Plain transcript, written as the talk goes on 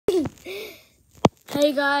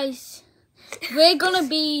Hey guys, we're gonna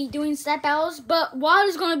be doing slap battles, but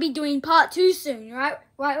Wilder's gonna be doing part 2 soon, right?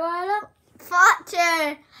 Right, Wilder? Part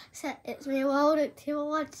 2. So it's me, Wilder.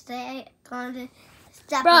 Today gonna do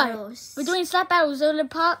slap battles. We're doing slap battles on the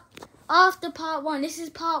part after part 1. This is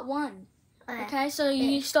part 1. Okay, so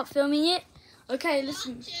you stop filming it. Okay,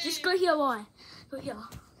 listen. Just go here, why? Go here.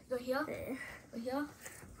 Go here. Go here.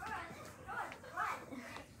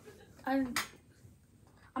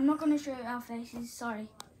 I'm not gonna show our faces. Sorry.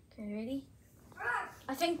 Okay, ready?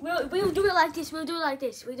 I think we'll do it like this. We'll do it like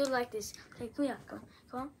this. We'll do it like this. Okay, come here. Come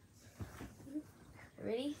on.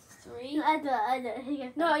 Ready? 3. I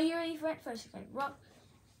do. No, are you ready for it first? Okay.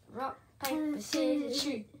 Rock, paper, scissors,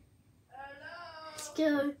 shoot. Let's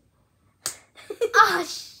go.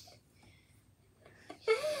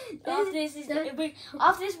 After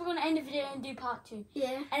this, we're gonna end the video and do part 2.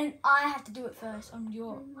 Yeah. And I have to do it first on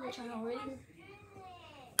your channel. Ready?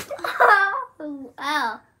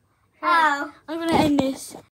 Ow. Ow. I'm gonna end this.